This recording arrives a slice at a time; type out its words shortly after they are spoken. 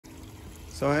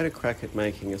So I had a crack at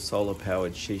making a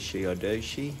solar-powered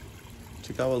Shishi-odoshi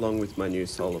to go along with my new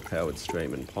solar-powered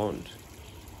stream and pond.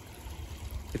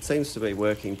 It seems to be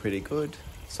working pretty good,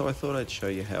 so I thought I'd show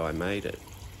you how I made it.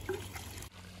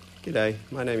 G'day,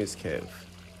 my name is Kev.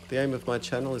 The aim of my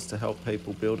channel is to help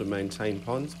people build and maintain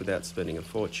ponds without spending a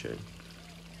fortune.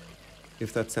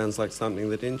 If that sounds like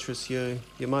something that interests you,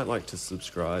 you might like to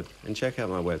subscribe and check out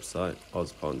my website,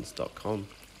 Ozponds.com.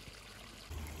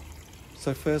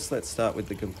 So first let's start with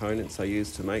the components I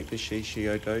used to make the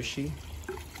Shishi-odoshi.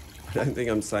 I don't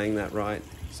think I'm saying that right,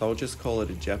 so I'll just call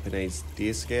it a Japanese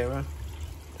deer scarer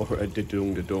or a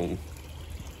dudung.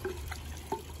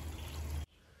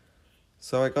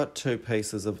 So I got 2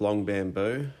 pieces of long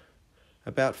bamboo,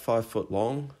 about 5 foot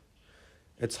long.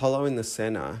 It's hollow in the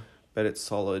center, but it's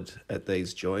solid at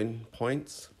these join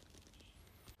points.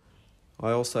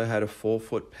 I also had a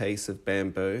 4-foot piece of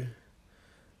bamboo,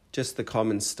 just the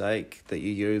common stake that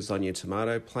you use on your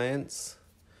tomato plants,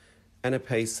 and a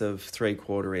piece of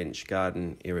 3/4 inch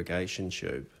garden irrigation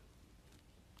tube.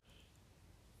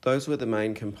 Those were the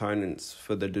main components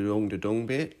for the dudung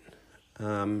bit.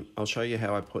 I'll show you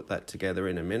how I put that together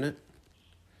in a minute.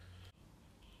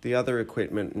 The other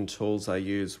equipment and tools I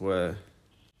used were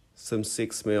some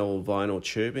 6mm vinyl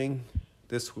tubing.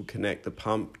 This will connect the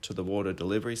pump to the water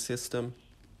delivery system.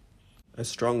 A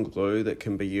strong glue that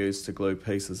can be used to glue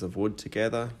pieces of wood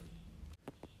together.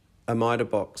 A miter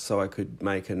box so I could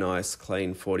make a nice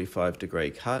clean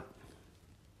 45-degree cut.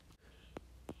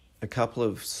 A couple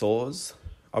of saws.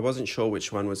 I wasn't sure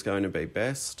which one was going to be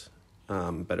best,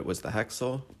 but it was the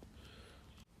hacksaw.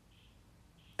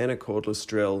 And a cordless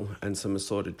drill and some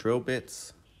assorted drill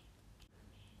bits.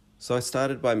 So I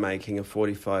started by making a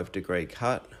 45-degree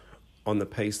cut on the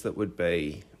piece that would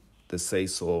be the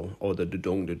seesaw or the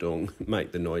dudung,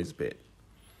 make the noise bit.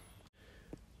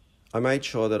 I made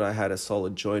sure that I had a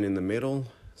solid joint in the middle,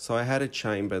 so I had a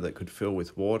chamber that could fill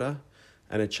with water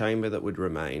and a chamber that would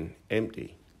remain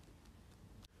empty.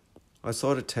 I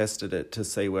sort of tested it to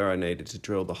see where I needed to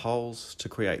drill the holes to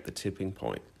create the tipping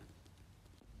point.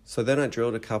 So then I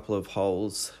drilled a couple of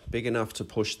holes big enough to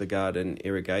push the garden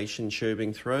irrigation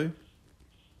tubing through.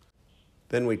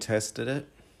 Then we tested it.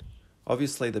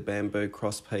 Obviously the bamboo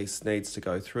crosspiece needs to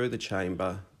go through the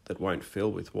chamber that won't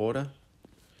fill with water.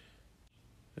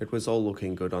 It was all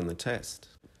looking good on the test.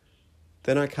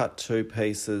 Then I cut 2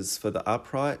 pieces for the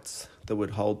uprights that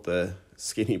would hold the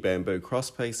skinny bamboo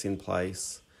crosspiece in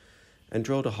place and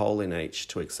drilled a hole in each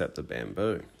to accept the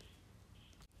bamboo.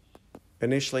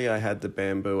 Initially I had the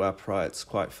bamboo uprights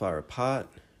quite far apart,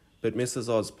 but Mrs.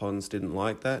 Ozponds didn't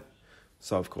like that,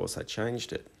 so of course I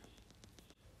changed it.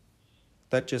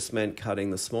 That just meant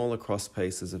cutting the smaller cross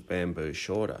pieces of bamboo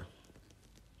shorter.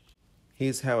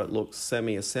 Here's how it looks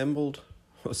semi-assembled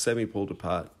or semi-pulled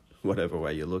apart, whatever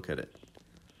way you look at it.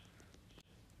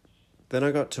 Then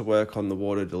I got to work on the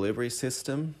water delivery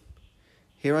system.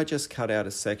 Here I just cut out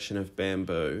a section of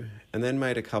bamboo and then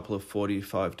made a couple of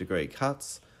 45-degree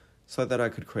cuts so that I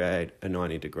could create a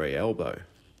 90-degree elbow.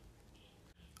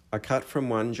 I cut from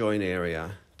one join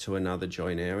area to another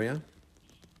join area.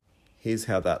 Here's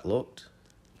how that looked.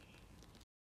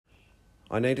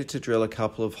 I needed to drill a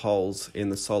couple of holes in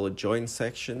the solid join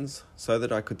sections so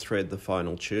that I could thread the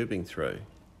final tubing through.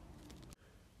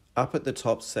 Up at the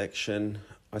top section,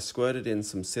 I squirted in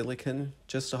some silicone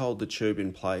just to hold the tube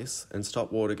in place and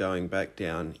stop water going back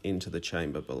down into the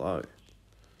chamber below.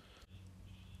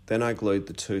 Then I glued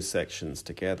the 2 sections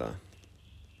together.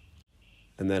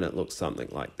 And then it looked something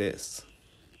like this.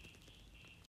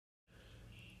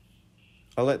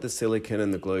 I let the silicone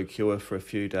and the glue cure for a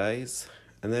few days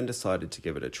and then decided to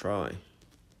give it a try.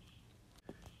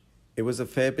 It was a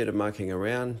fair bit of mucking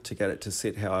around to get it to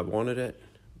sit how I wanted it,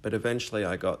 but eventually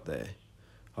I got there.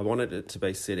 I wanted it to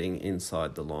be sitting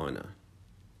inside the liner.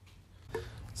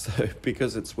 So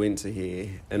because it's winter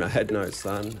here and I had no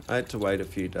sun, I had to wait a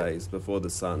few days before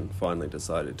the sun finally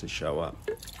decided to show up.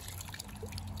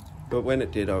 But when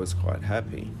it did, I was quite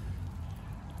happy.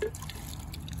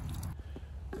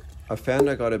 I found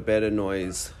I got a better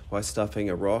noise by stuffing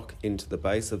a rock into the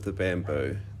base of the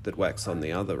bamboo that whacks on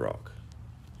the other rock.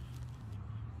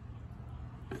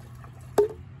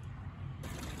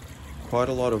 Quite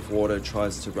a lot of water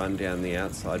tries to run down the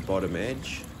outside bottom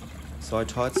edge, so I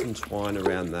tied some twine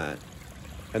around that,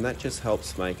 and that just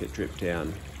helps make it drip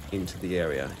down into the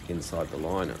area inside the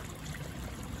liner.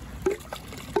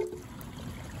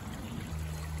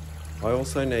 I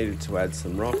also needed to add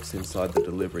some rocks inside the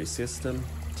delivery system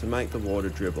to make the water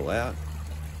dribble out,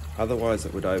 otherwise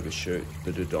it would overshoot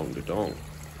the dudong.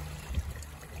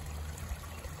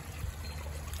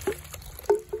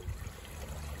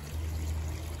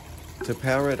 To To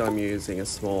power it, I'm using a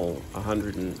small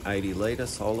 180 litre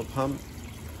solar pump.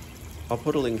 I'll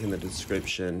put a link in the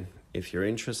description if you're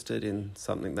interested in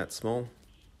something that small.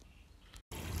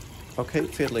 I'll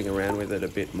keep fiddling around with it a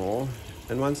bit more,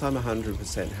 and once I'm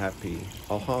 100% happy,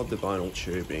 I'll hold the vinyl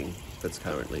tubing that's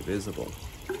currently visible.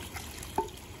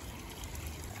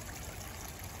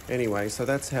 Anyway, so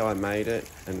that's how I made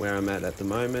it and where I'm at the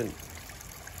moment.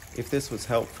 If this was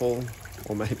helpful,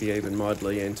 or maybe even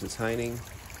mildly entertaining,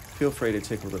 feel free to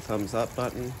tickle the thumbs up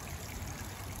button.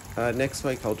 Next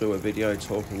week I'll do a video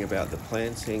talking about the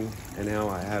planting and how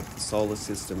I have the solar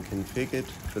system configured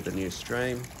for the new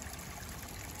stream.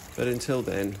 But until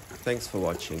then, thanks for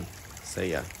watching.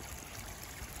 See ya.